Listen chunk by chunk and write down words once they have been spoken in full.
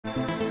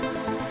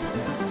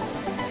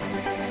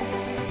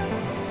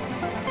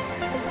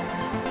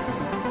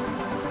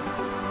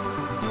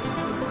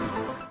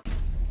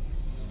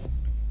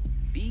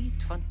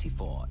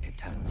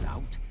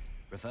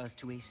refers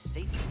to a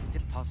safe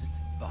deposit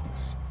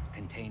box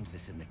contained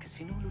within the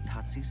Casino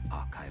Lutazi's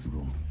archive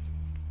room.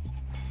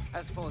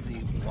 As for the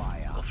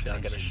wire Hopefully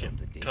I'll get a mentioned on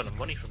the shit ton disc, of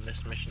money from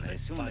this mission I to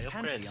assume buy the upgrades.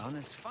 Pantheon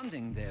is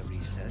funding their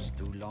research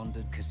through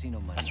laundered casino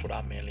money. That's what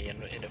I'm mainly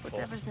in it for.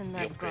 Whatever's in the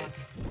that upgrade.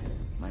 box,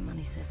 my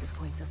money says it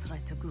points us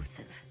right to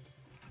Gusev.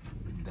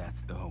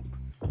 That's the hope.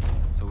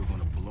 So we're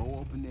gonna blow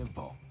open their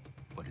vault,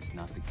 but it's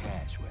not the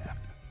cash we're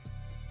after.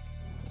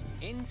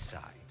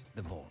 Inside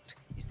the vault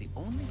is the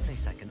only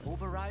place I can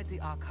override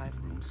the archive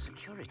room's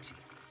security.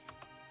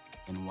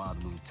 And while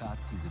the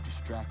Lutazis are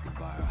distracted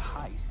by our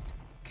heist,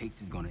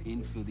 Casey's gonna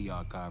infill the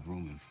archive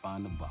room and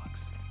find the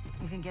box.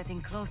 Even getting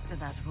close to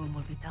that room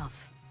will be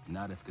tough.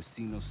 Not if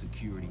casino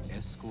security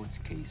escorts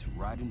Case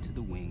right into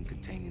the wing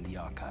containing the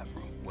archive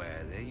room.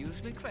 Where they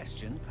usually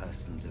question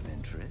persons of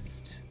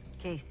interest.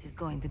 Case is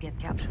going to get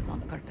captured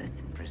on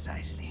purpose.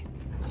 Precisely.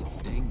 It's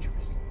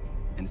dangerous,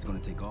 and it's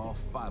gonna take all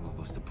 5 of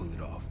us to pull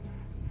it off.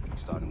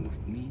 Starting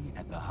with me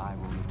at the high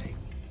roller table.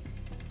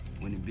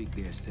 Winning big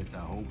there sets our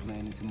whole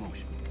plan into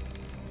motion.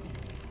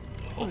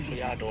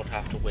 Hopefully I don't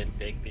have to win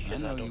big because I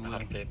know don't you know how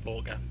to will. play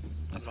poker.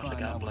 Let's I'm not a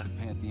find out gambler. what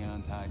the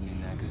Pantheon's hiding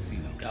in that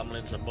casino.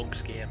 Gambling's a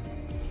monk's game.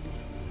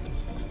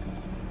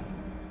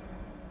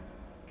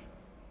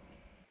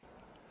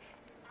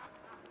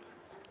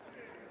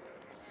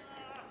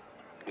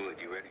 Wood,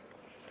 you ready?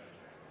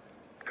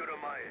 Good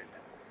on my end.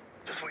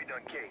 Just waiting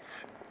on Case.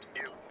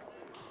 You.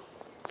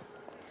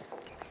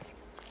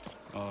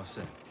 All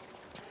set.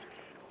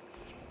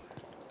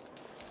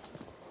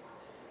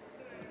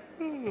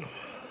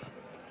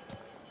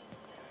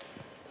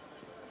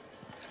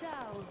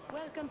 Ciao,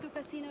 welcome to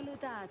Casino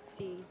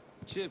Lutazzi.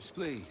 Chips,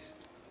 please.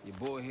 Your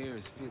boy here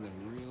is feeling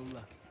real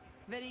lucky.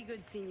 Very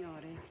good,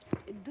 signore.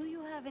 Do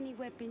you have any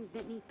weapons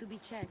that need to be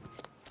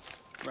checked?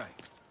 Right.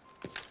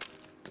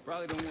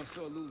 Probably don't want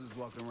sore losers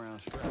walking around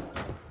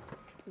strapped.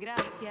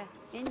 Grazie.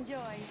 Enjoy.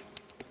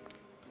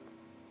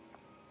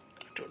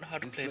 I don't know how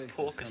to This play place is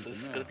poker, so something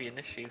it's going to be else.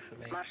 an issue for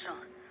me. Marshal,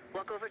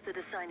 walk over to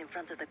the sign in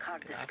front of the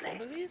card Can I have display.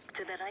 one of these?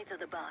 To the right of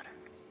the bar.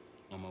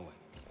 On my way.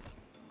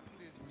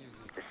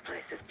 This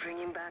place is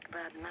bringing back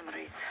bad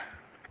memories.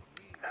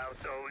 House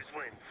always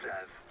wins,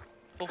 Sav.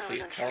 Hopefully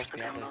it tells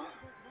me how to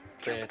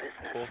play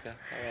business. poker,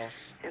 or else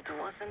It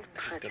wasn't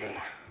this is pretty.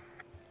 gonna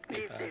be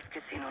These bad. days,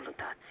 Casino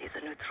Lutazzi is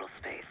a neutral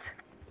space.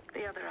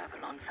 The other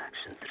Avalon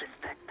factions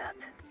respect that.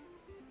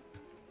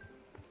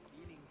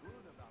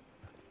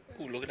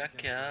 Ooh, look at that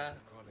car.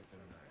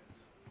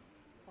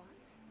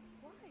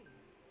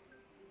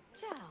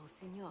 Ciao,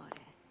 signore.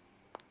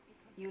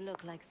 You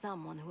look like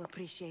someone who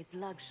appreciates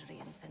luxury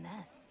and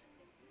finesse.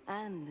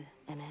 And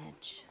an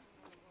edge.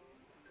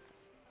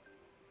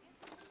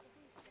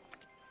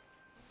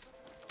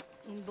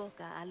 In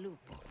Boca al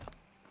Lupo.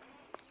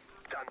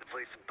 Time to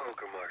play some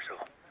poker,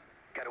 Marshal.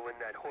 Gotta win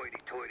that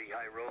hoity-toity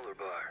high roller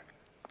bar.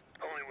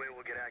 Only way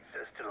we'll get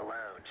access to the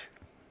lounge.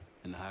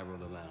 And the High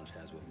Roller Lounge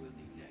has what we'll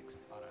need next.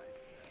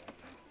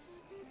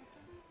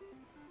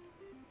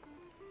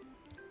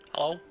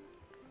 Hello?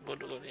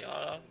 Good,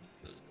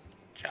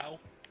 ciao.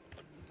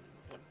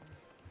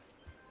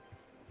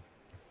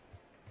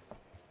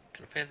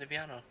 Can I play the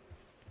piano?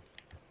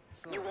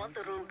 You want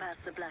the room past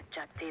the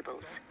blackjack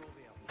tables.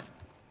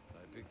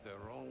 I picked the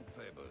wrong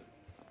table.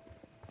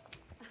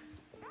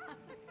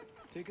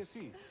 Take a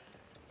seat.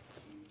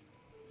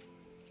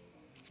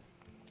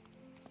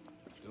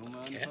 Don't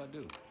mind Yeah. if I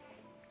do.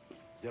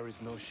 There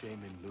is no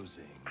shame in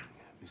losing,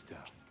 Mr.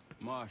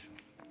 Marshall.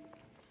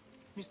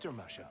 Mr.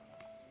 Masha.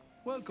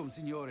 Welcome,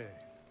 signore.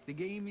 The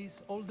game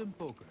is Hold'em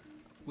Poker,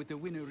 with the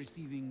winner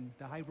receiving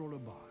the High Roller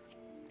Bar.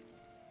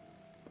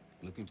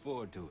 Looking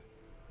forward to it.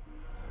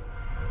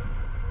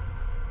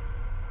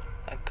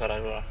 Thank God I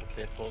don't have to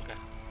play poker.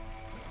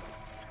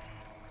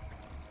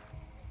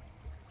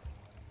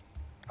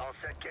 All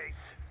set, Case.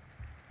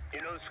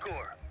 You know the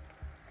score.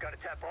 Gotta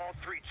tap all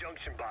 3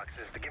 junction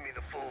boxes to give me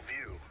the full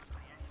view.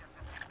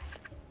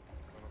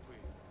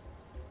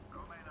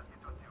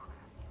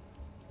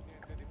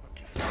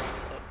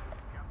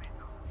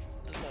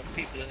 There's a lot of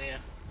people in here.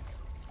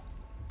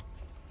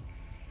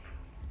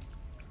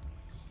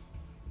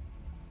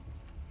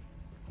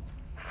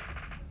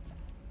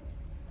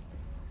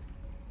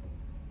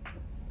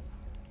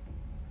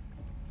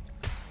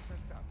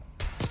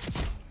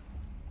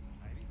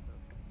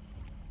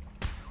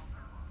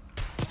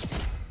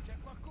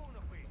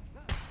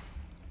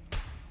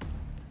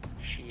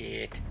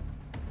 Shit.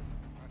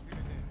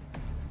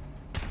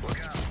 Look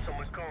out,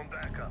 someone's calling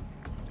back up.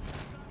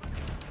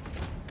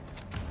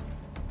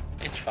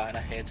 It's fine,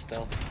 I hate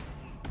stealth.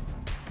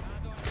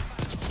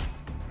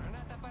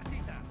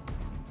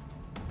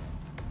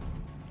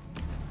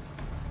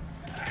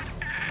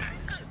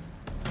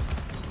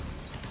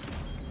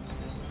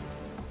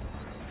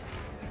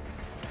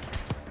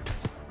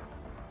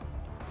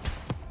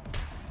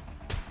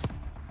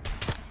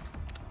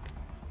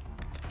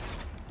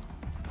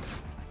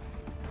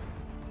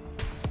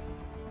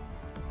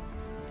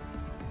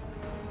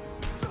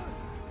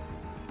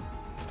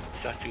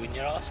 Shot you in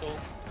your asshole.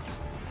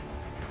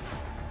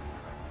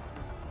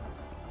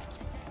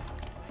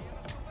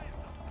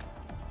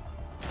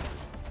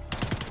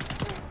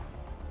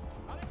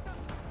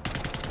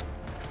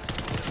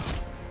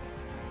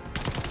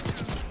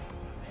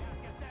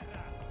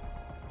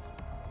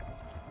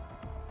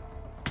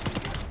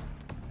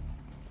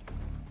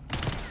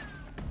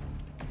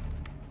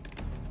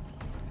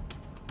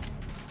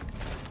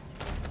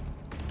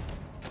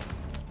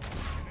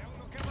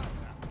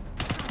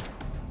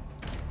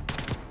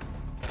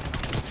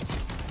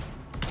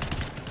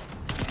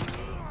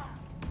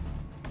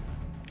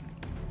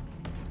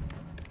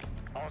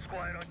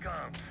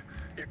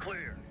 You're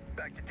clear.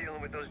 Back to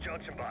dealing with those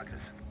junction boxes.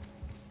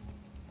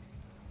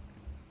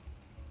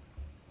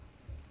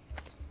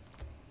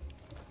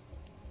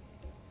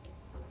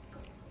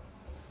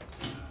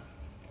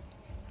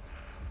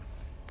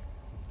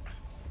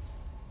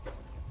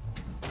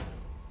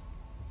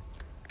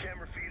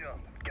 Camera feed up.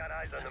 Got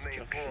eyes on the main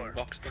Junction floor.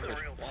 box They're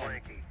number real 1.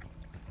 flanky.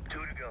 2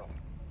 to go.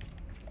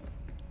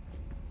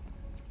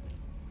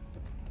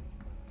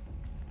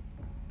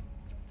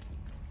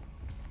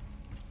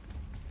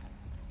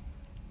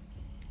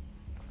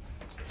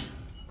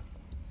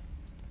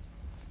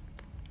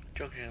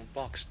 Junction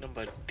box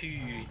number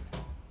 2.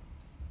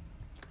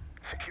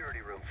 Security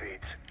room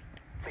feeds.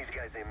 These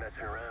guys ain't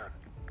messing around.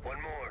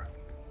 One more.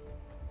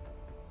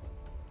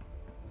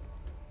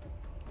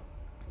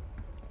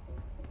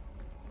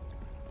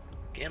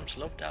 Games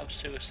love to have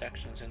sewer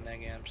sections in their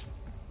games.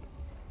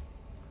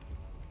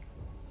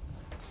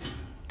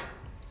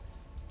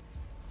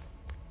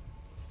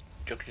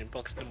 Junction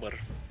box number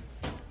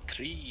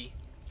 3.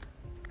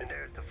 And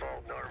there's the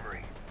Vault and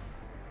Armory.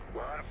 A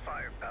lot of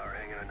firepower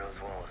hanging on those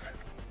walls.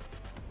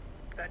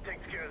 That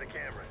takes care of the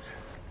cameras.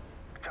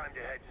 Time to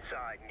head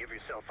inside and give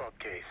yourself up,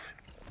 Case.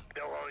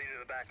 They'll haul you to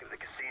the back of the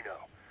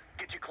casino.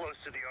 Get you close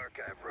to the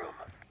archive room.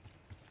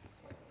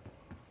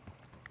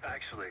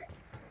 Actually,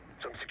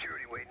 some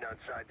security waiting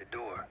outside the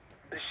door.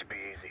 This should be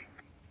easy.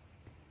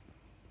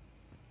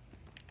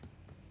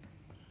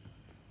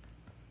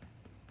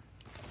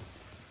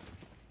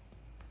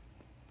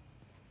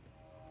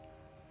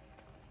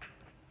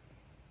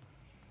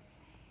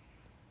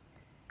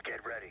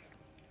 Get ready.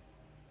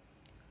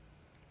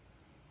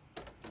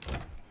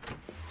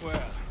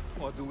 Well,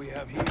 what do we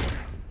have here?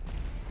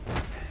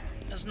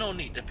 There's no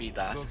need to be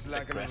that Looks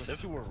like another aggressive.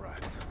 sewer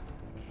rat.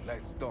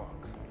 Let's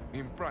talk.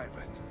 In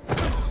private.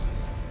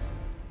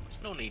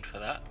 There's no need for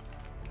that.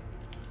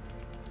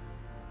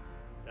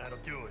 That'll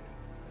do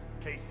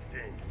it. Case is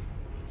in.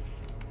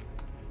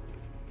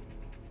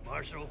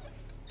 Marshal,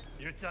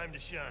 your time to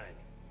shine.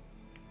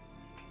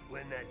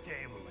 Win that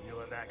table and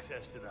you'll have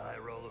access to the High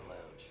Roller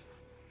Lounge.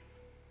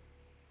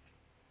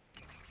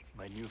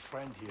 My new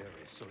friend here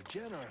is so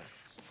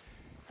generous.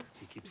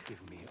 He keeps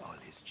giving me all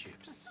his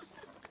chips.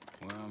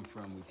 Where I'm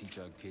from, we teach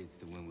our kids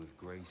to win with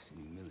grace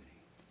and humility.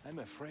 I'm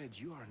afraid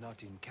you are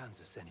not in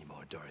Kansas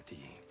anymore,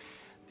 Dorothy.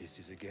 This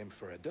is a game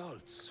for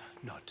adults,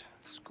 not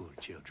school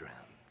children.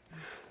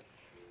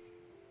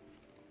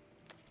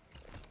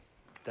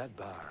 That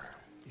bar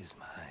is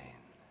mine.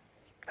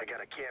 I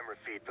got a camera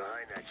feed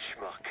behind that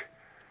schmuck.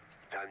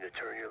 Time to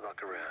turn your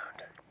luck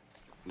around.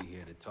 We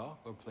here to talk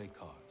or play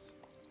cards?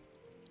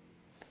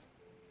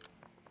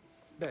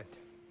 Bet.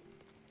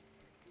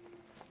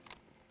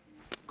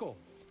 Go.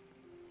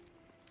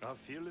 A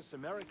fearless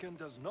American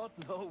does not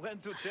know when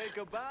to take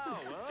a bow,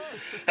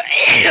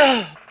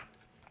 huh?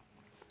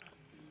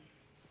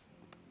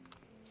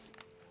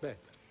 Bet.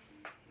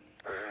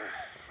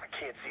 I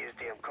can't see his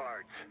damn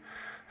cards.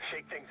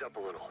 Shake things up a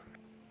little.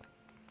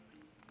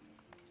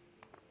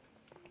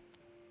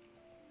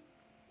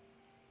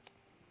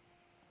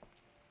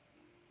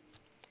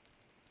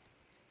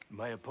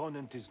 My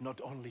opponent is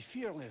not only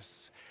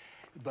fearless,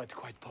 but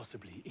quite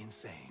possibly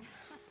insane.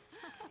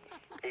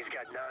 He's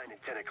got 9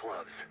 and 10 of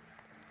clubs.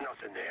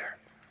 Nothing there.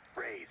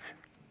 Raise.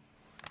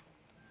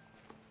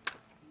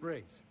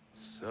 Raise.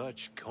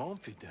 Such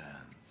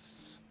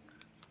confidence.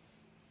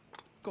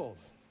 Call.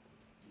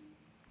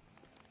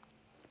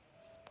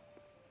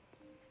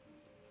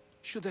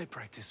 Should I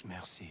practice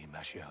merci, ma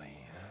chérie?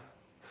 Huh?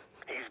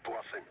 He's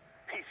bluffing.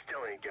 He still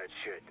ain't got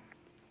shit.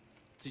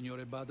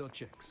 Signore Bado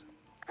checks.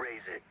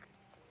 Raise it.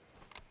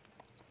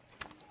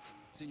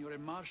 Signore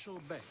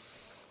Marshall bets.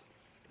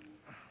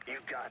 You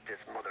got this,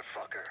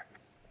 motherfucker.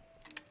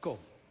 Call.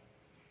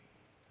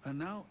 And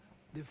now,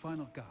 the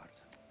final card.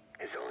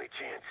 His only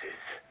chance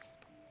is...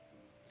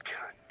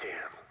 God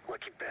damn,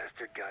 lucky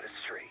bastard got us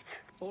straight.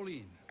 All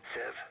in.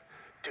 Sev,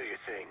 do your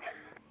thing.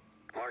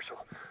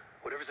 Marshall,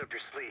 whatever's up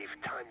your sleeve,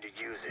 time to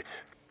use it.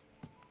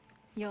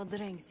 Your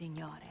drink,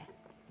 signore.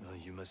 Oh,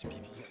 you must be...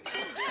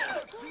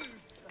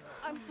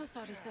 I'm so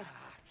sorry, sir.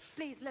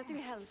 Please, let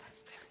me help.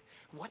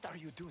 What are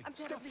you doing? I'm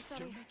terribly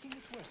sorry. You're making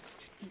it worse.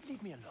 Just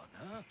leave me alone,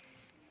 huh?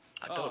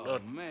 I don't know.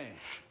 Man,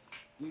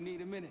 you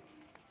need a minute.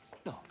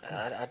 No.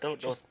 I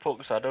don't know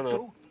poker, so I don't know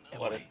Go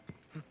what, away.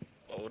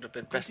 what would have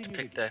been best to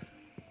Continue pick there.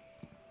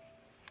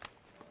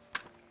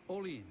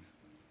 All in.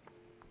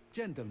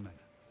 Gentlemen,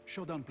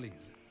 showdown,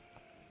 please.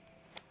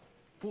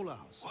 Full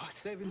house. What?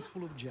 Sevens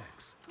full of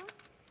jacks.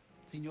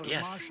 Signor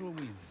Yes. Marshall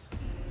wins.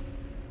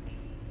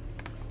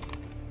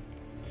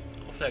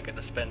 Hopefully I get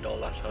to spend all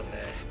that on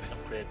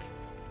upgrade.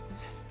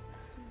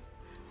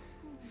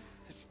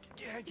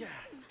 Yeah.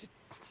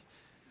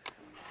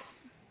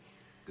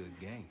 Good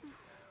game.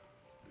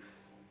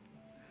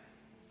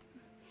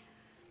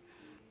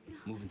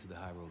 Moving to the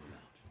High Roller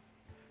Lounge.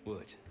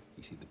 What?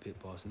 You see the pit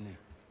boss in there?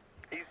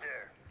 He's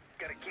there.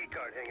 Got a key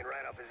card hanging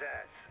right off his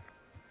ass.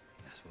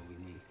 That's what we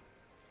need.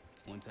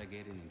 Once I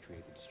get in and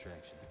create the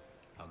distraction,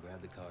 I'll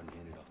grab the card and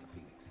hand it off to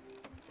Felix.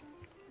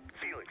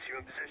 Felix, you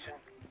in position?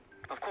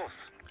 Of course.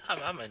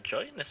 I'm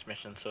enjoying this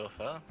mission so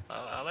far.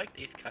 I like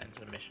these kinds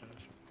of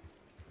missions.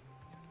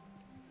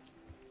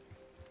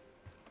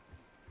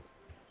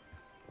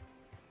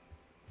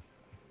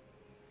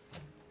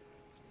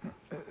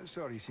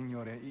 Sorry,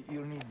 signore.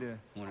 You'll need...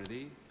 One of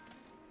these?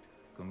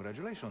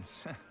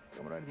 Congratulations.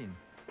 Come right in.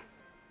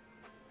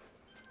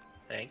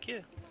 Thank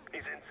you.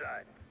 He's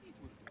inside.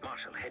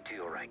 Marshal, head to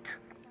your right.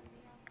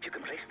 You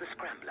can place the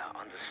scrambler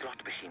on the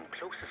slot machine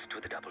closest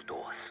to the double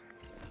doors.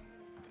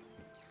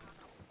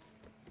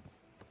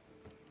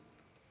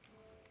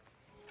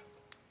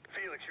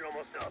 Felix, you're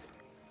almost up.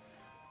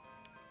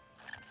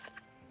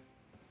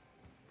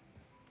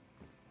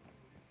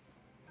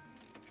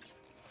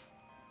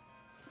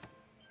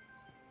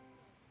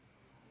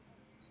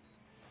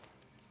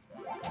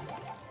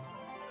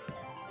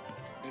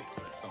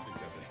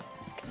 Something's happening.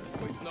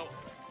 Wait, no.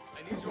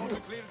 I need you all to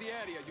clear the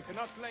area. You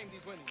cannot claim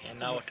these winnings. And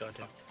now what do I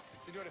do?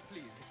 Signore,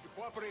 please. Your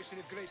cooperation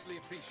is greatly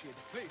appreciated.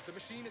 Please, the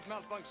machine is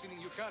malfunctioning.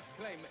 You can't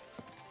claim it.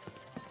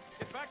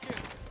 Get back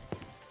here.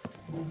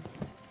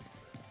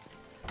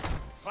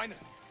 Finally.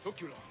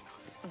 Took you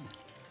long.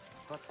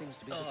 What seems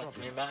to be the Oh,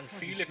 problem? my man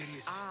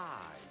Felix.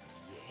 Ah,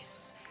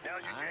 yes. Now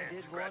you I can.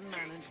 did warn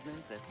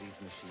management that these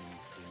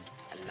machines seem...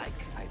 Like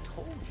I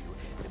told you,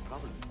 the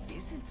problem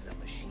isn't the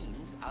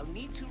machines. I'll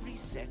need to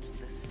reset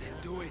the cell.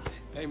 Do it.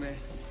 Hey, man.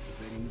 This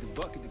lady needs a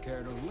bucket to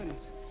carry those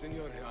winnings.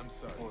 Signore, I'm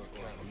sorry. Or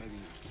maybe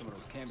some of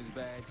those canvas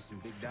bags with some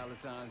big dollar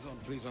signs on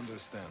them. Please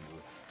understand,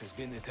 there's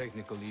been a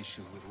technical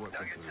issue with Now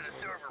working get to the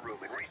server room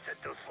and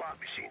reset those slot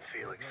machines,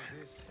 Felix.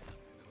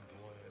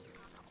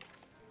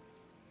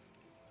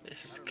 This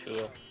is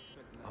cool.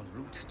 En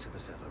route to the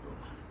server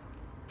room.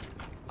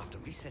 After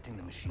resetting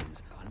the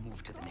machines, I'll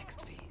move to the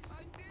next phase.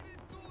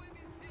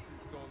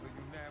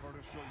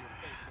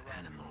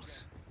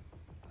 Animals.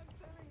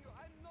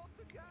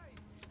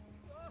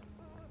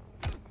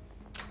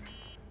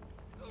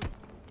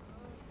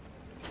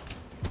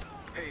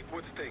 Hey,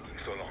 what's taking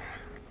so long?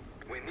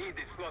 We need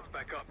these slots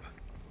back up.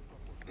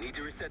 Need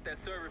to reset that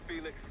server,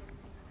 Felix.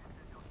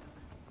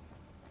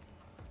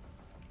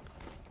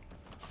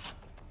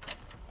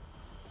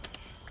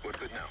 We're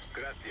good now.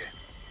 Grazie.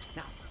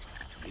 Now,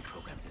 to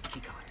reprogram this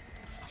keycard.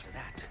 After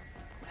that,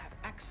 we'll have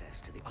access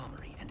to the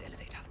armory and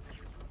elevator.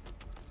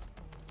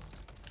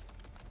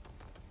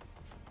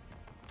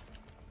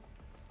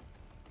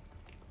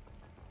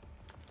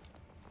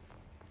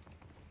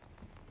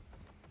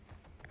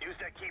 Use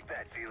that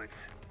keypad, Felix.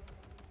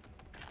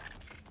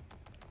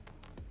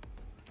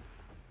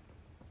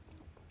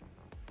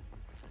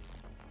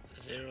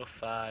 Zero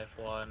 5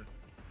 1.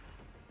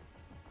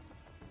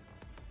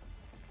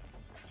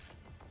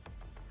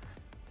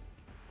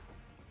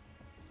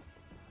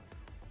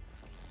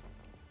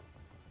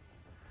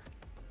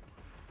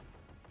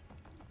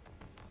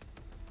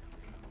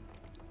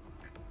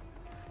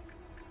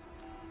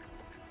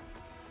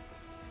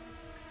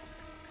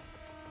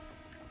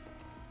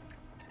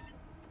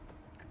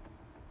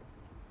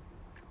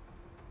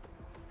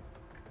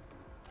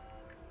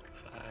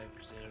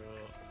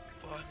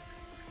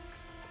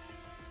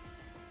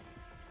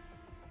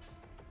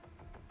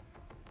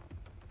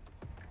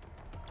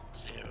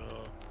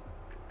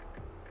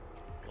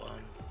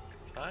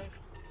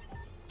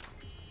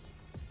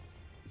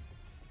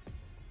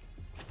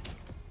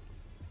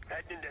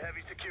 Heading into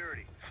heavy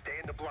security. Stay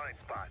in the blind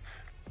spots.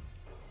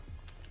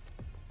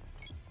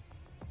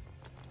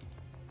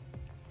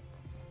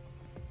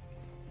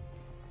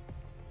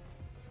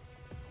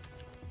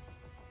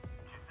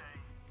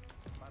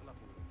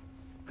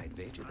 I'd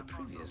wager the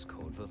previous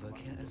code will work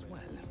here as well.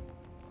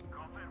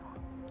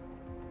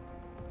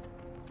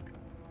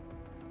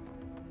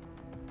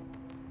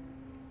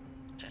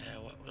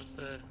 What was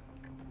the...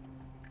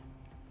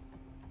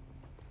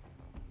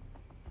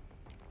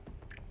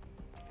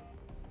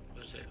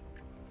 Was it...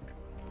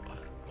 What?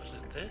 Was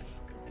it this?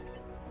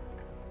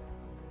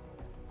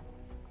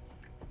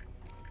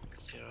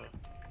 0 1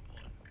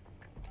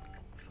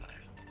 5.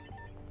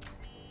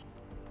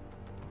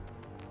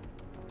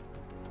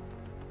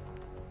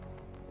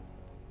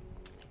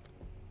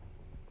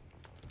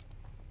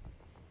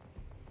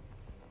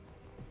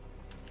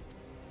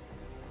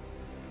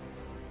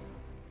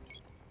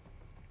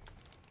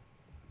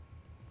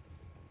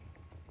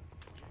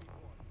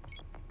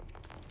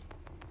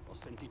 Ho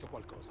sentito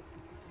qualcosa.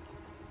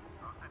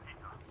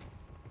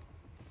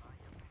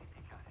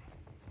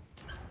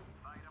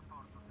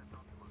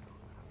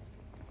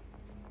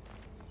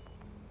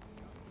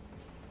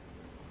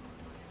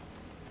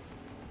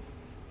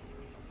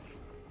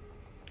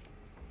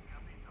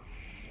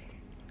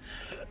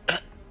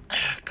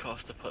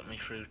 Costa put me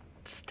through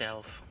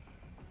stealth.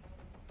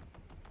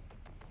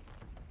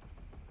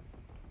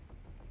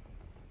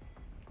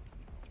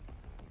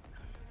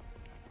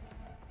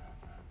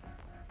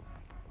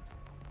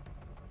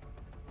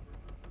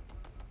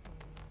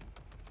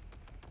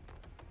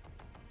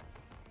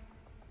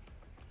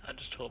 I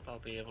just hope I'll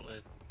be able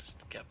to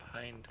just get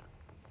behind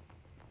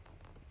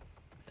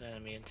an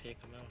enemy and take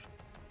him out.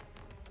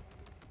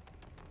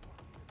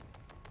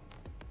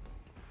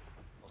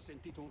 Ho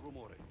sentito un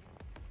rumore.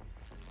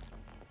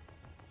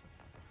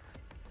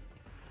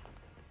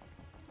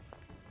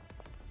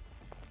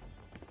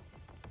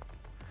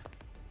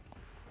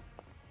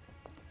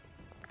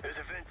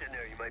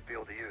 might be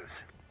able to use.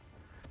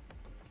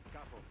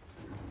 Capo.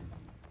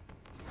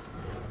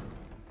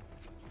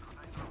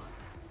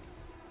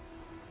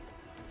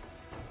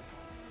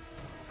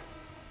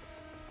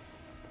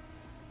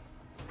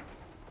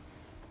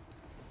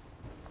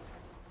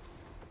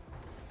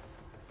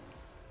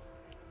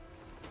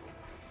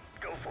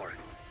 Go for it.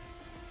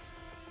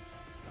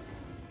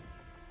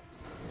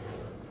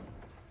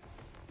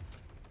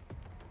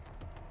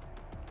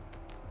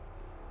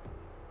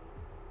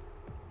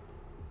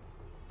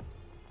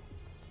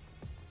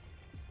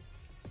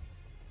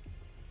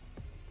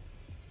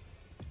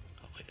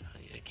 Oh wait,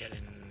 I need to get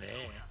in there.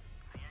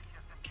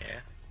 Okay.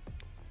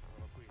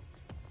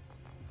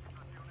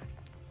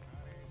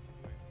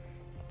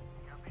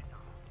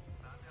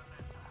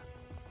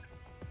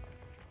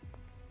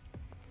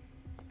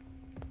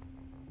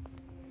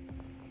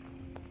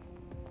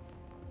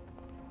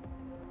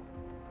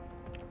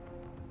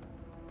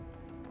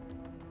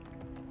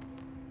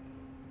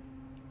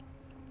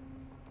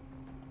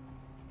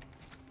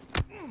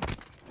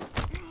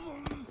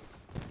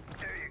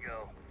 There you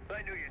go.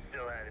 I knew you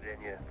still had it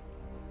in you.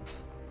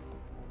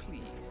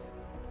 Please.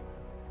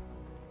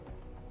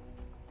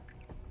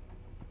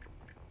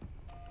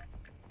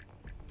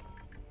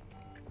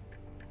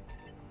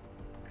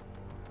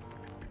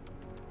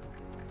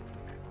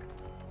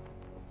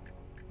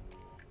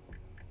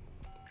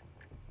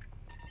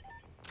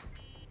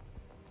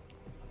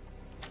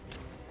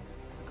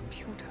 The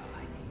computer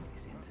I need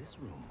is in this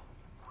room.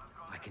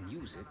 I can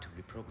use it to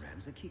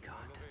reprogram the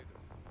keycard.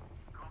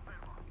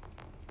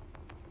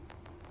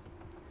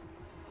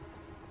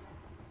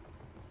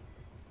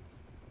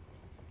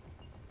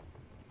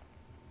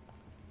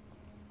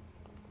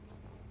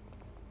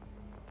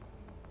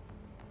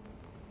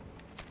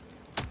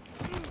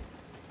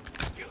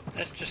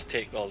 Let's just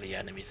take all the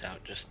enemies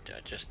out, just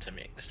to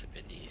make this a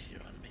bit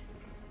easier on me.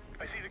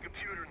 I see the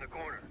computer in the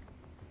corner.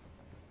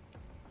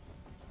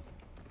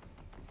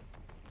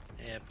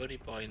 Yeah, Buddy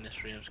Boy in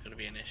this room is going to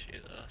be an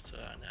issue though, so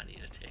I need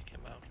to take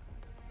him out.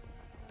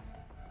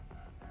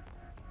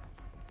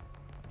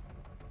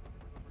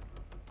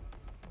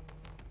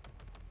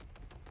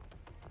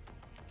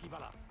 Chi va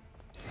là?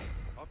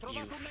 Ho You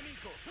trovato un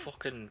nemico.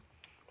 fucking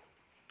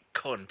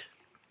cunt.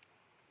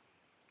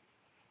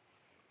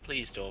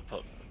 Please don't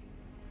put...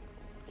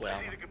 Well,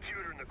 I see the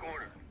computer in the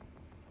corner.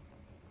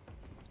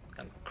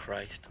 thank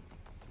Christ.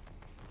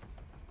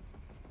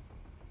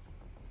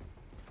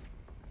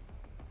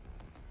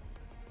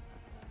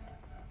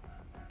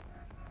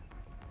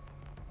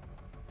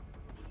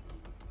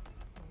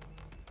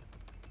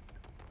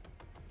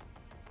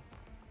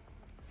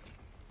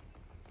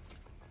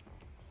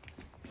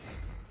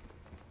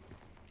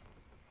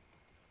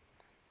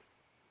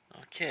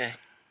 Okay.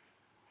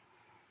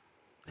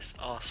 This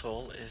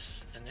arsehole is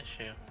an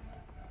issue.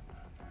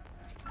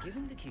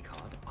 Given the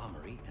keycard,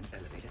 armory, and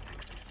elevator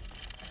access.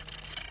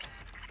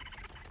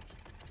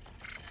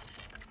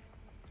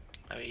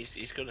 I mean,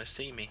 he's gonna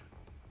see me.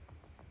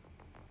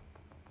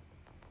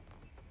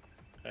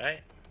 Right?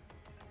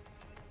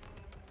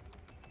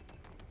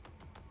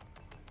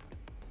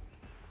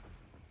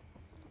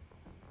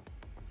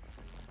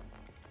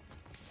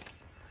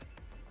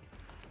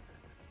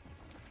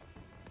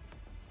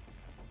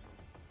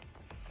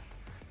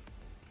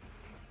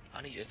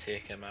 I need to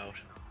take him out.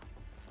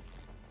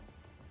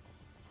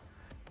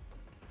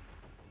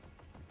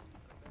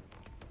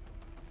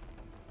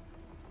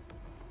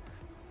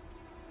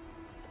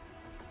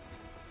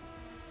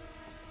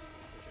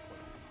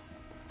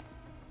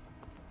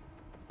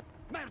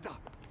 Merda!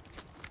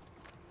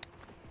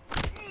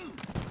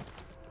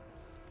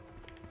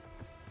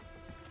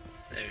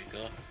 There we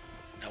go.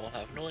 Now we'll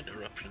have no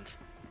interruptions.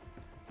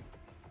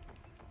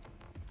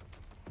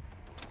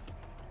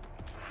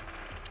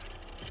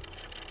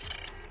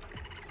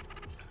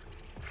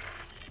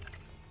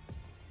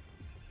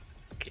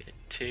 Okay,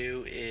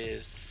 2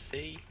 is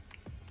C.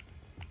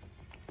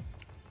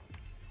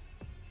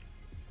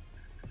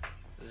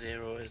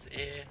 0 is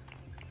A.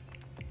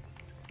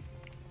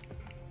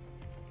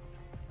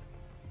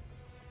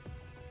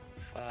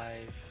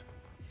 5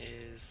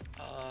 is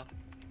R.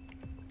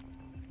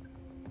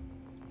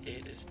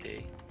 8 is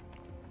D.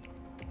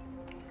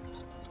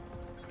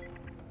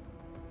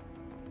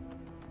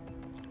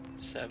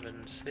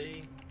 7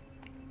 C.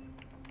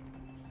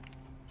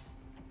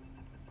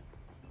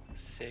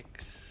 6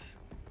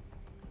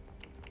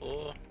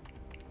 O.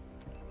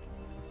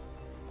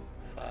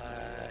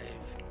 5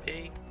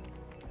 P.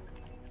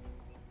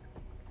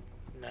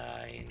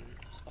 9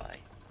 Y.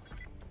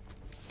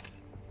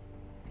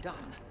 Done.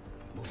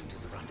 Moving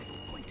to the rendezvous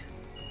point.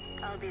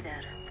 I'll be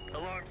there.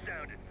 Alarm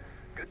sounded.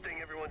 Good thing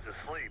everyone's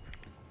asleep.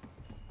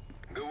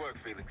 Good work,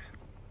 Felix.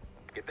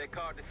 Get that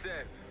card to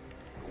Sev.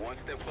 We're one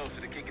step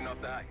closer to kicking off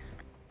the ice.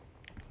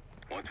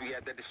 Once we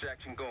have that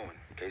distraction going,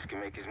 Case can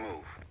make his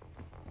move.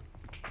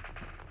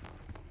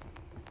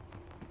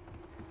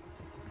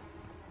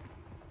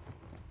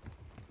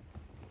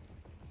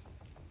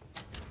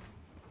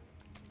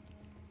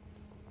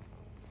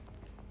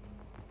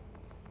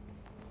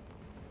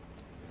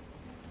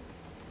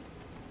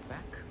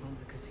 Back on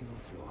the casino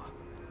floor.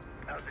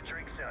 How's the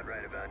drink sound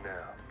right about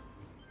now?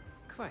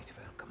 Quite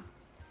welcome.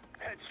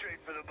 Head straight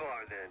for the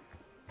bar, then.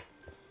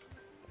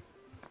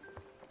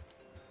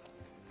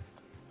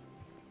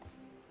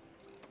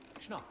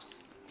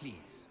 Schnapps,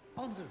 please.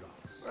 On the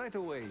rocks. Right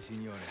away,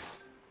 signore.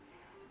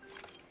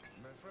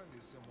 My friend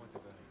is somewhat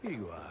of a... Here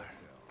you are.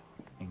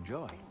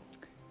 Enjoy.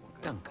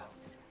 Danke.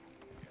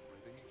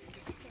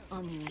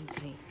 On the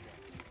entry.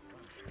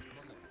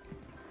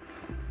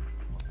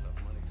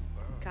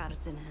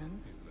 Cards in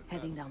hand,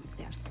 heading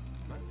downstairs.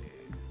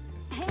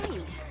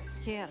 Hey!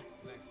 Here.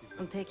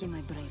 I'm taking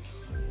my break.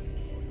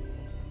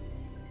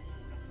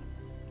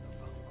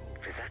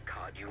 With that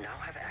card, you now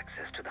have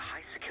access to the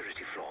high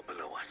security floor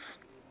below us.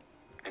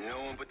 And no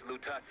one but the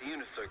Lutazzi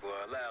Unit Circle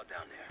are allowed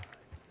down there.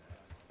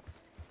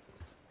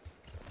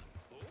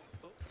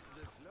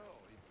 The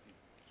floor, it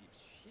keeps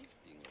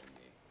shifting on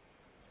me.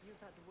 You've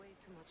had way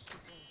too much to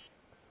drink.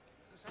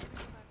 Something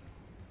the matter?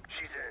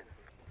 She's in.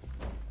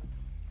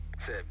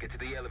 Seb, get to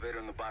the elevator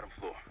on the bottom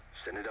floor.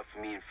 Send it up for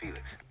me and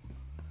Felix.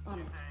 On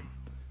it.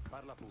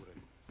 Parla pure.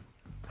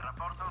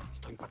 Rapporto?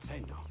 Sto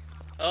impazzendo.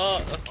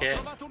 Oh, okay. Ho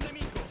trovato un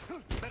nemico!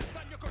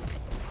 Bersaglio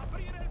colpito!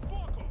 Aprire il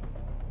fuoco!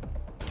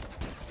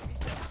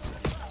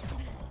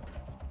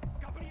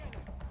 Gabriele!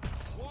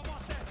 Uomo a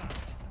terra!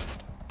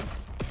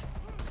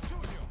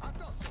 Giulio,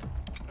 addosso!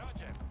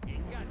 Roger,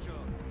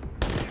 ingaggio!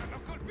 Mi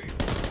hanno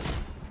colpito!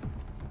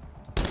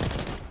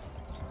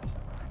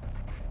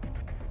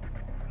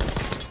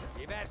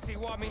 Diversi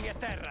uomini a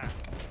terra!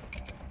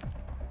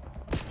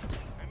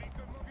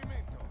 Nemico in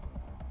movimento!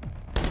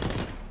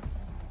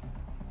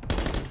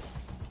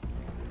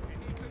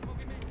 Nemico in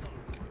movimento!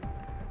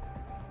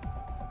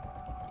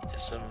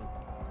 Just some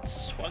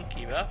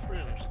swanky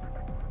bathrooms.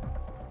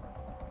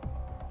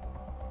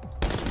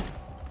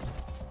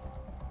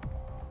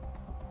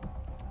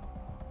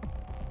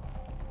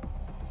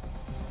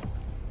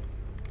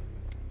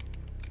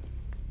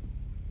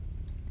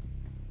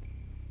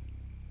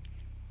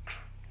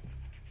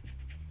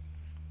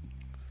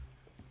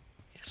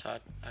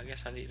 I guess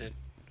I need to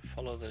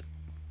follow the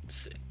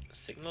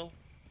signal.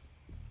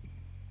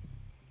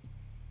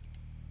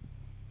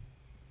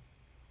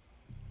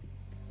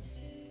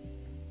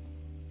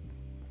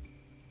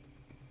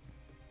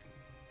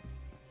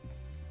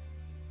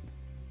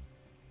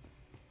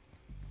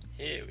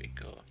 Here we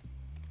go.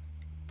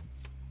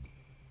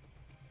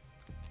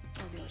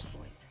 All yours,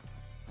 boys.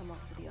 I'm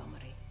off to the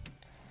armory.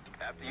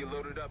 After you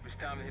load it up, it's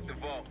time to hit the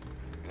vault.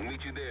 We'll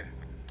meet you there.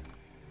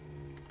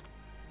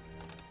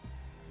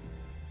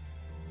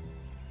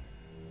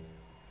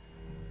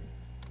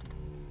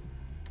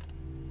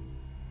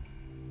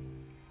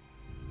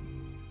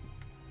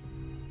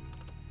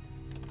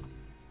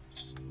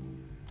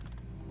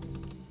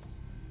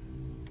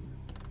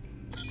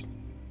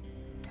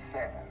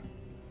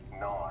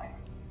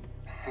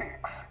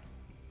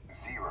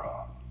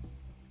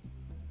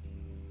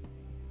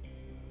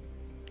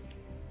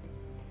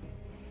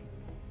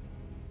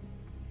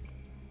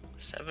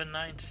 Seven,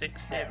 9,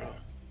 6, 0.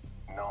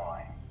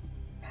 9,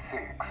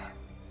 6,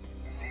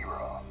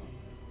 0.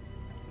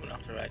 I'm gonna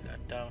have to write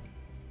that down,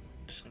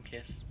 just in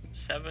case.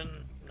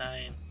 7,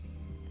 9,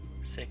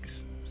 6,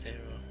 0.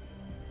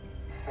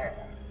 7,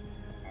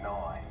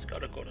 9. It's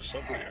gotta go to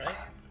somewhere, right?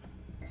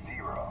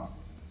 0.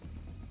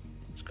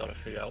 It's gotta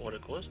figure out what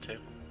it goes to.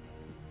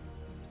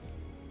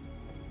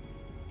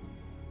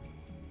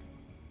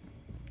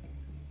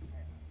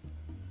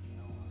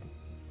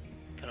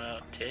 Can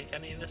I take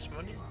any of this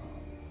money?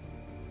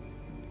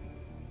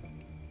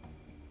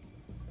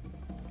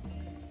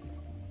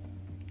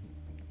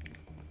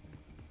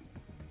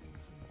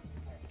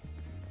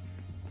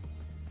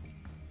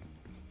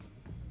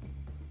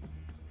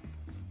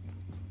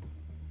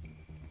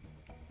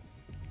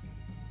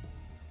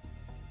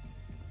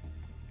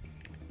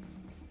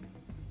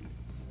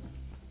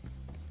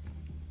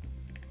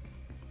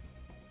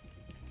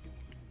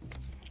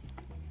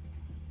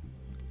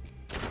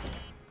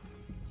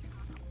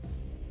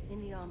 In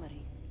the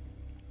armory.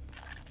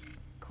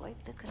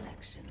 Quite the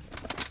collection.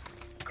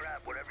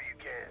 Grab whatever you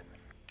can.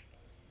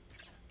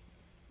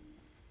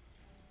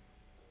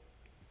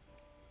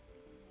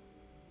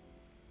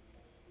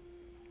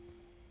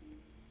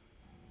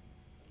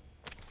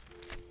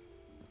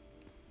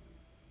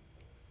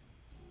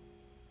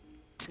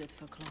 Good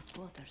for close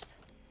quarters.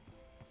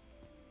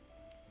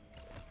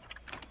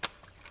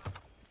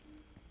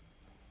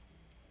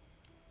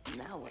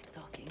 Now we're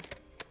talking.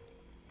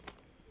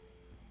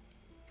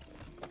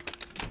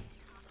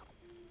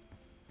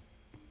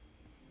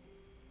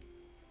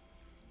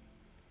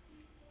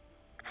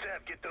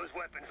 Seb, get those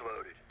weapons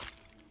loaded.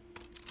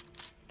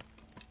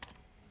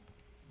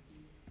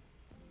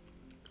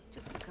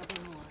 Just a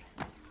couple more.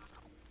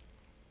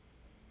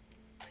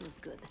 Feels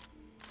good.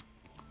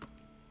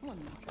 One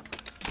more.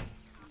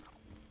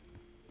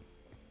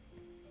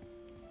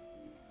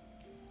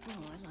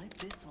 Oh, I like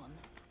this one.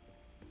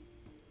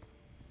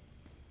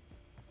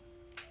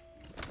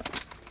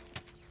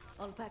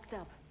 All packed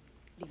up.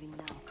 Leaving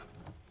now.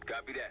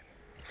 Copy that.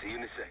 See you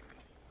in a sec.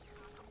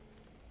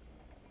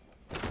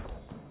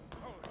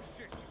 Holy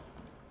shit!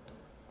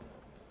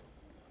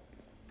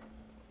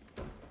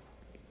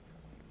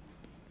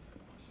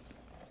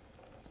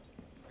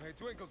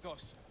 Hey,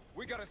 Twinkletos,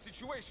 we got a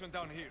situation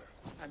down here.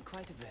 I'm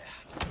quite aware.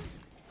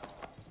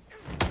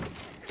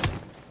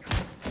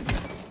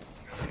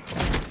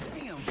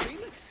 Damn,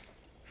 Felix.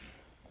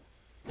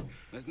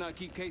 Let's not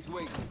keep Case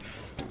waiting.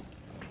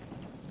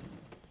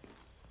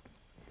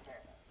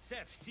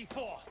 Seth,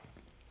 C4.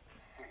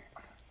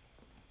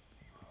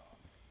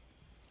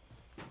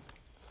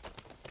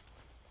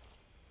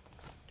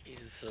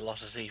 Jesus, there's a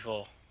lot of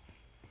C4.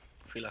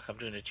 I feel like I'm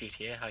doing a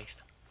GTA heist.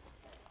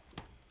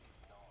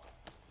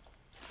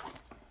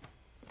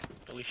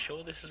 Are we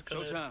sure this is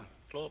gonna Showtime.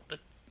 blow up the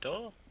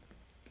door?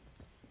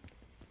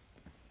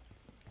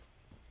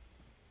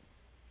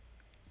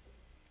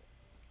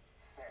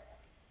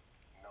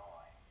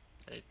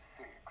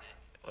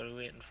 What are we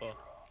waiting for?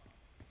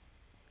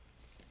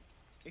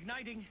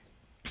 Igniting.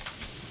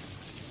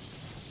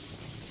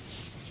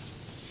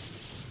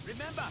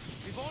 Remember,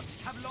 we won't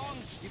have long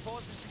before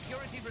the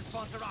security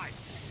response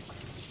arrives.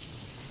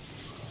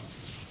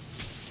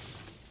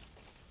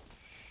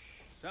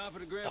 Time for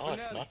the grand Oh,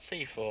 finale. it's not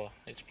C4.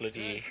 It's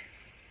bloody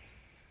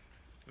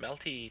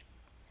melty.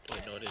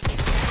 Wait, no, it is.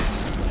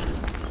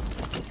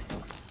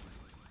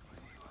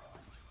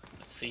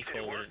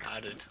 C4 was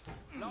added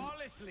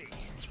Flawlessly.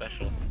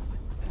 special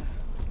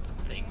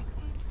thing.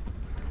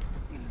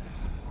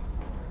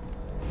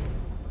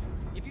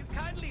 If you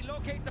kindly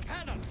locate the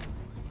panel.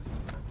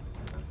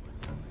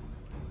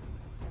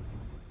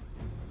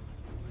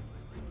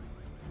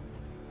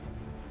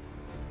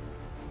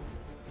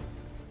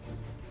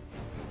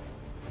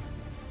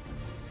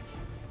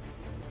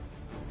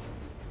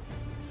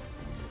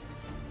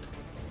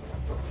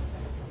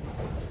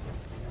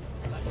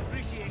 Much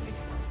appreciated.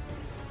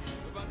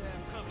 We're about to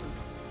have company.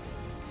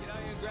 Get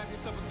out here and grab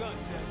yourself a gun,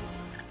 Seth.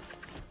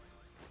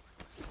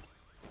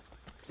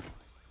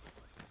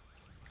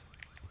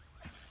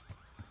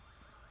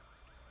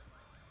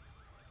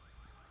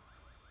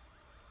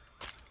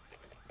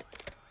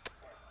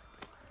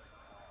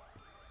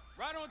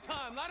 Right on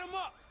time, light 'em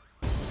up!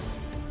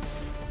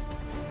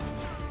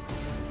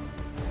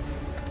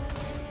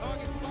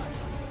 Target spot.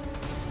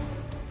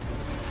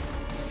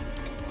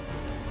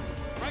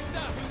 Right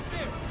side, from the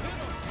stairs. Hit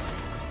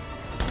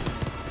 'em.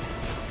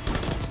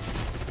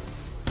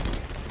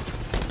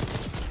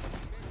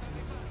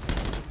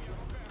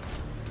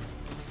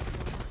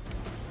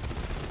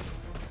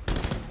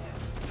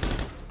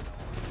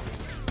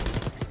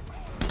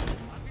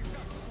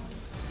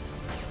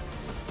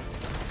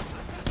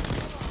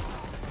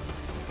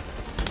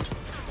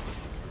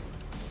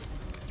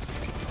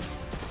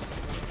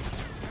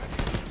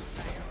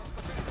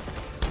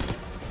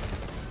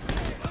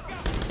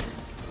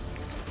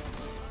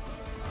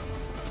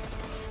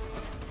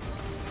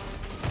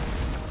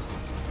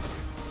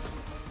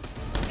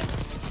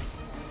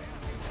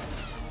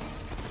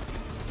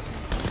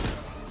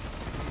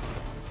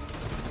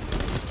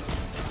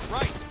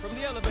 Right, from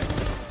the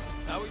elevator.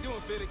 How we doing,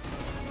 Felix?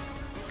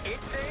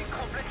 It's a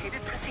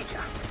complicated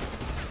procedure.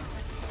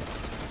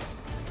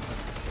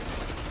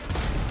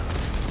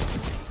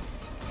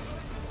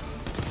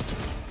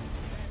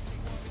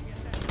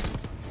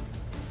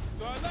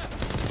 To our left.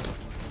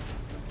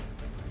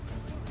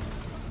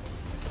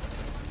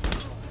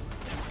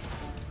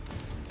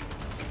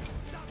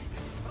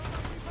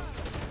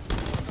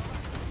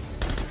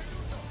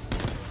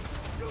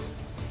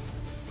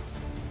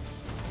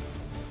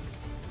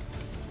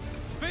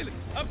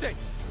 Felix, update.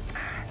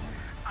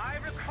 I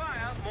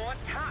require more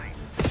time.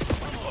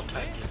 What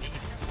time do you need?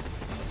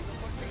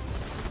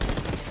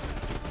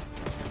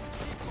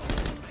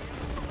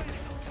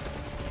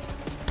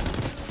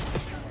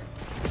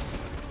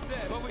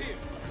 Seb, over here.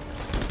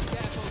 The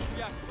asshole's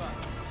preoccupied.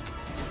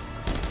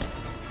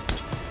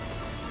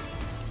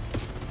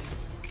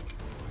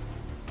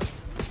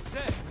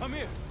 Seb, come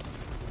here.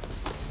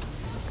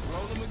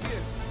 Roll him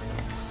again.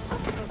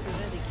 Hope you're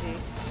ready,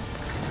 Case.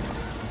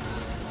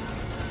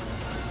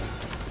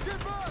 Get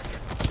back!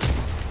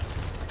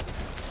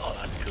 Oh,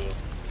 that's cool.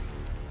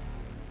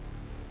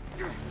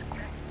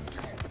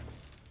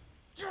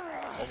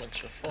 Moments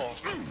before.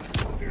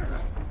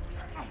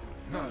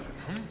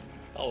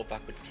 Oh, we're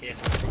back with Case.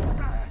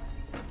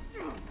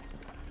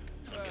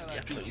 Well, I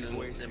think you've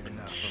wasted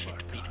enough of our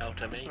Beat time.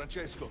 out of me.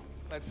 Francesco,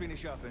 let's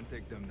finish up and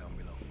take them down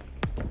below.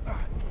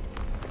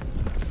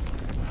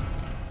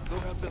 Go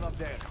help them up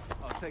there.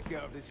 I'll take care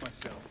of this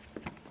myself.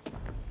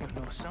 You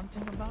know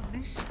something about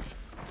this?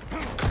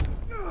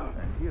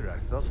 And here I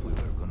thought we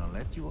were gonna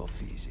let you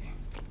off easy.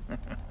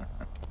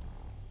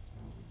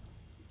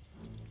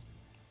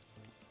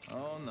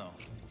 Oh no,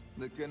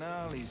 the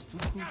canal is too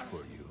good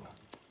for you.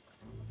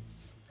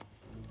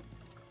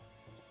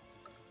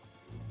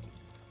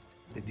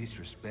 The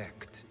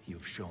disrespect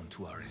you've shown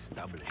to our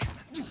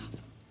establishment.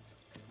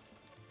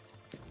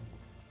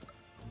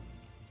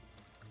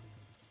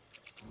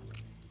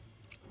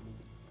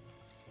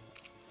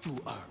 To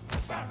our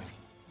family.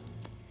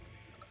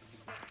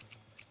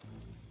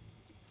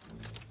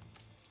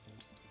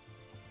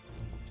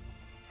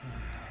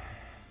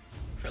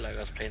 I feel like I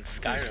was playing This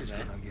Skyrim is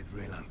there. gonna get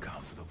real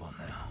uncomfortable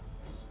now.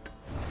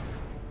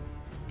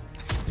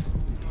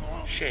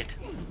 Shit.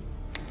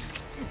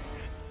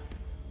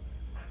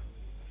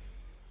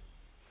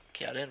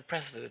 Okay, I didn't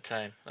press it at the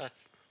time. That's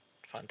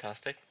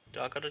fantastic.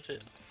 Do I gotta do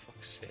it? For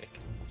fuck's sake.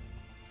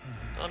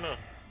 Oh no.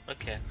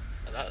 Okay.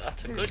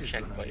 That's a good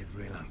checkpoint.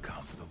 Real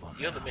uncomfortable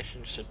The other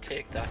mission should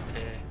take that.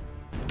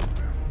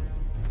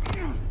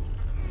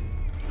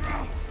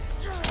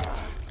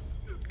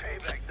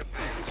 Payback's the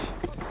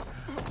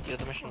bitch. The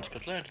other missions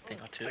could learn a thing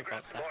or two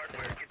about that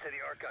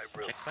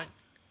checkpoint.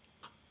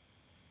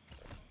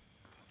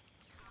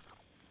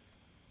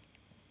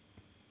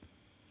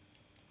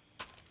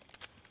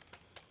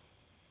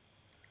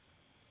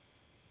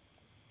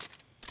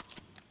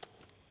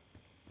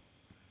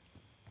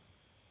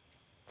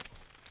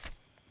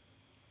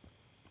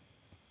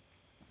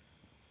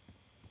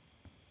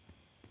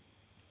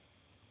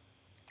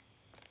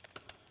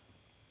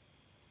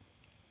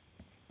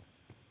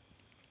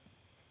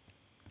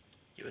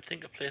 You would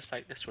think a place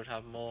like this would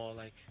have more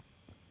like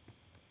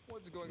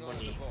What's going money on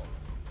in the vault?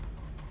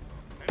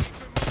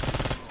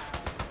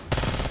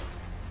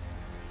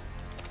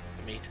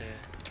 for me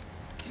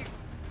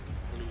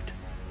to loot.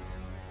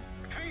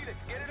 Felix,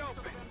 get it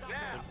open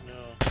now. But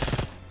no.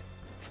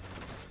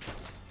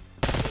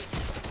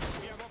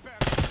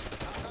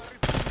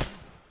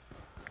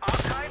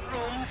 Archive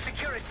room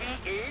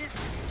security is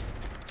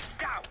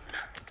down.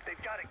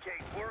 They've got it,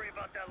 Kate. Worry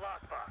about that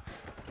lockbox.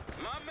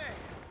 My man.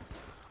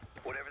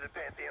 Whatever the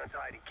Pantheon's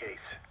hiding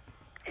case,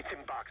 it's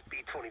in box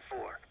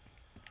B24.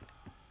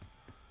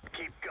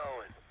 Keep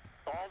going.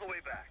 All the way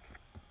back.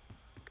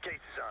 Case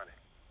is on it.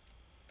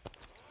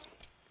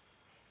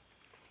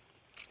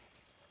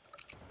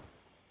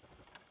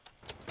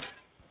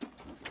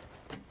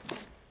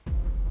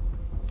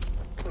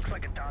 Looks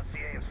like a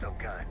dossier of some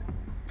kind.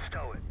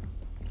 Stow it.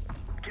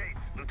 Gates,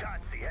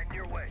 Lutazzi, heading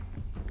your way.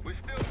 We're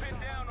still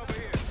pinned down over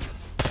here.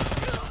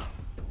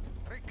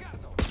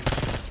 Riccardo!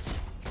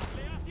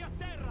 Alleati a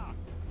terra!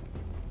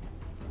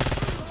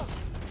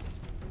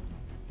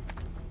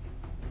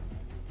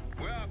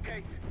 We're out,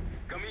 Kate.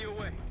 Coming your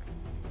way.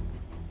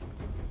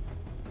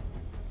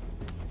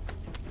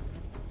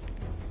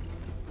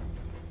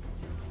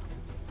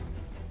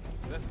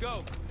 Let's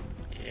go.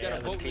 Yeah,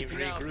 Got a boat the team's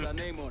leaking out with our regrouped.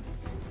 name on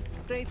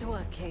it. Great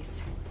work,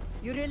 Case.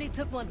 You really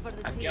took one for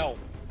the team. Yo.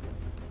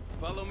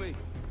 Follow me.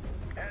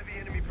 Heavy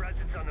enemy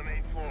presence on the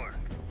main floor.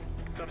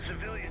 Some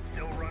civilians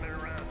still running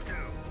around, too.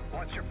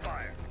 Watch your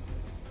fire.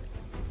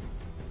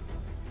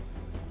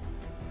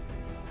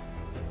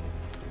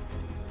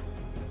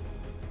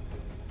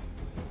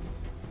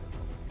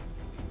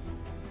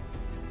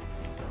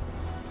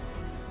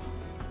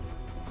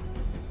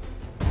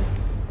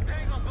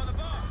 Hang on for the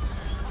bar.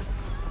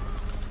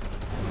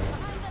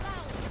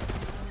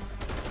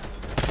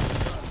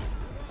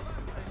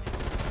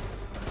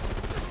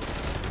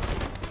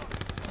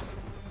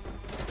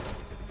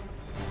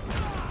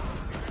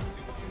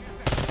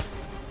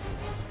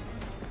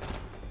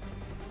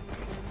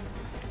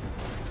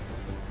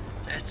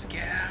 Let's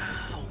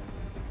go.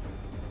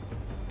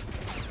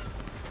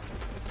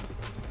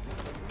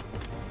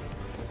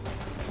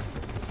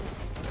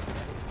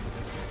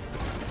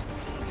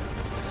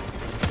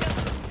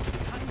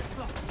 Behind the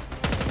slots.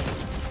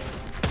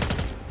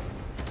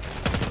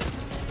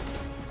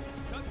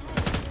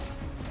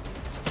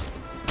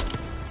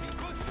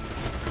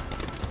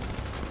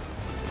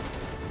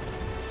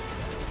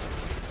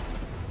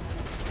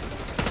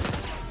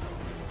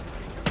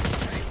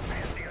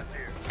 Pantheon's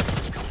here.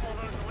 Couple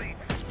of those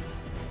elites.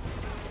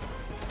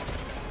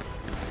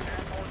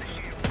 Asshole the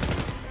shield.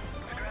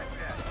 Scratch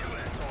that. Two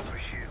assholes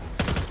with shields.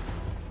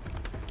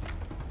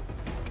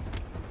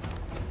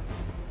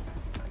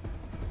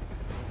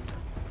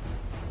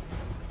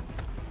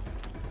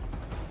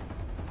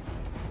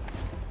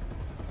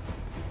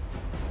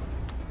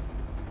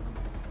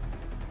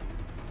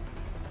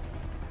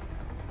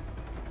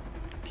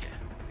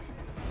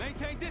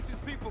 Maintain distance,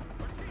 people.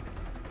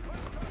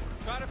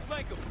 Try to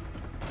flank them.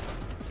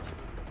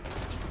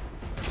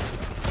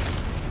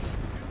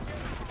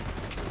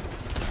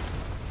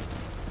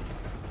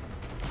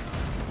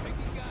 Take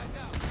these guys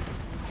out.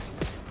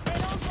 They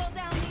don't go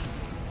down easy.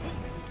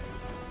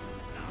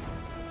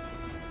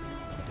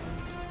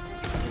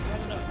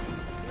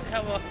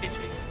 How off is we?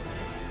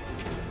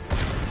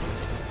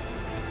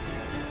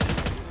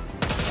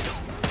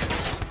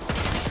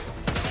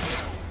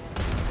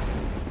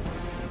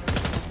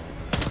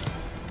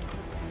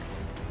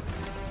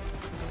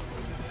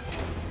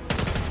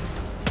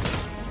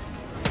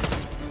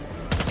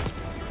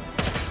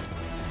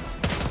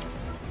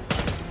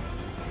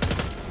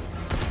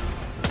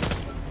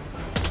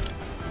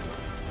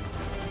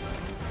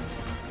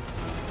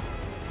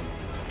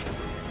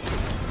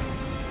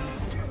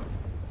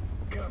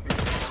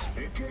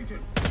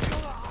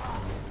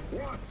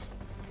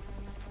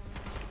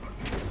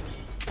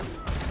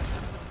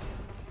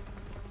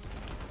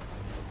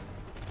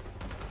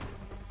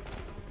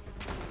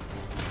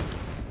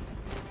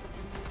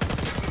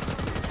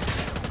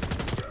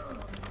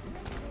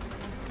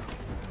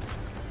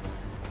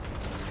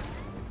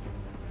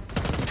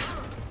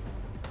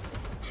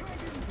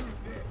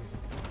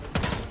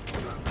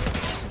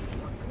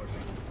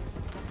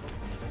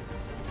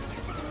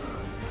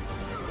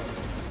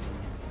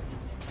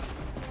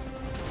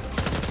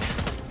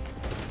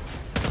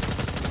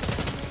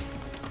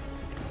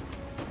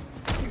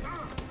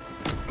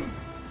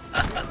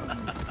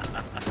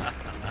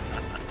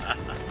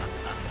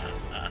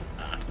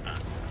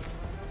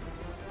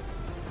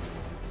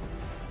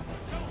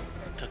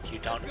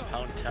 down in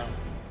Pound Town.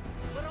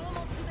 We're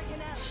almost to the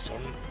canal.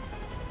 Son.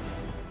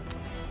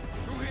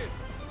 Through here.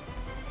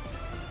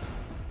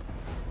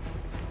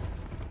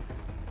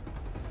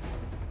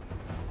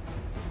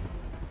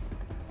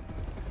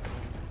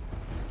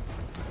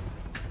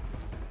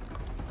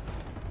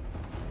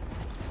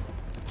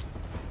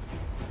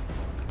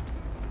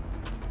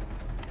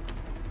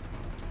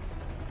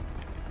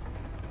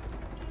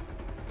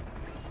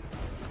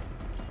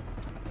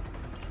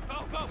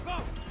 Go, go, go!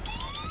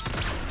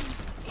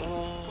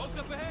 Oh. What's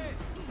up ahead?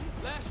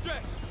 Last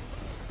stretch.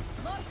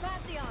 More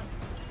Pantheon.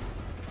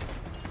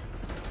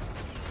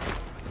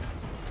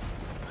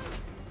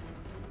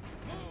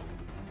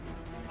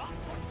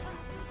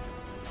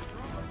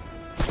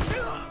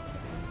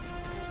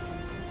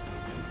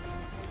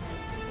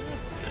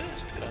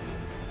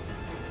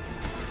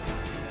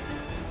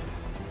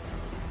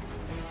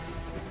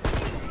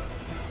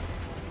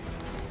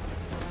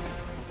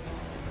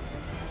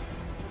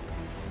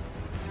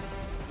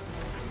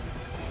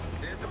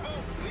 There's the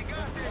boat. We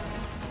got this.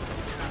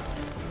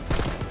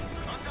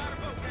 Untie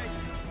the boat,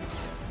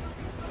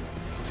 Kate.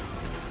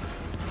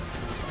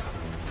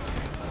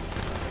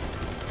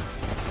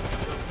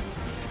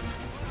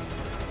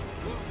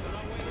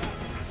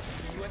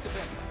 You at the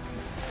back.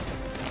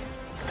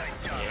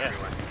 Nice job, Yeah.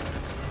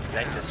 everyone.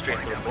 Legs are straight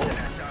to the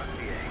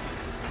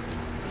boat.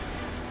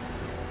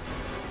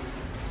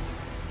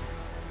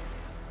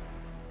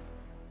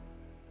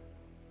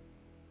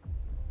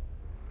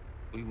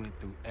 We went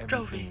through everything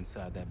Trophy.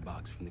 inside that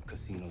box from the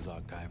casino's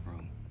archive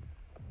room.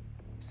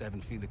 7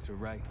 Felix were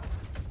right.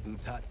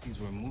 Utatzis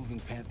were moving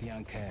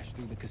Pantheon cash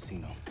through the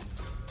casino.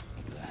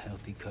 With a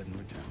healthy cut in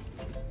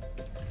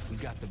return. We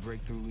got the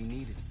breakthrough we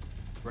needed.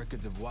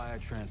 Records of wire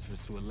transfers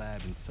to a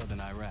lab in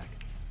southern Iraq.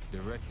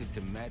 Directed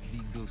to Matt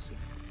V. Gusev.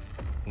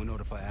 We'll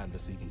notify Adler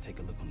so you can take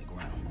a look on the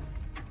ground.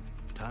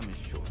 Time is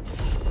short.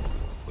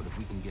 But if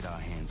we can get our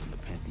hands on the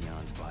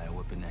Pantheon's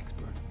bioweapon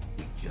expert,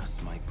 we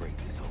just might break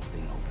this whole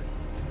thing open.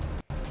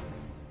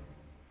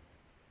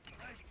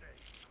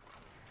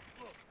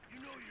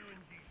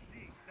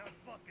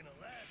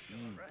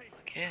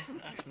 Okay,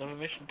 that's another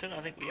mission done.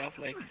 I think we have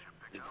like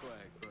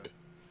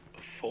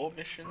 4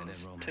 missions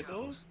to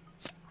go.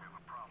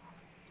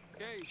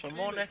 Okay, So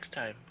more next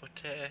time, but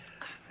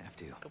have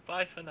to.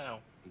 goodbye for now.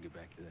 We'll get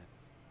back to that.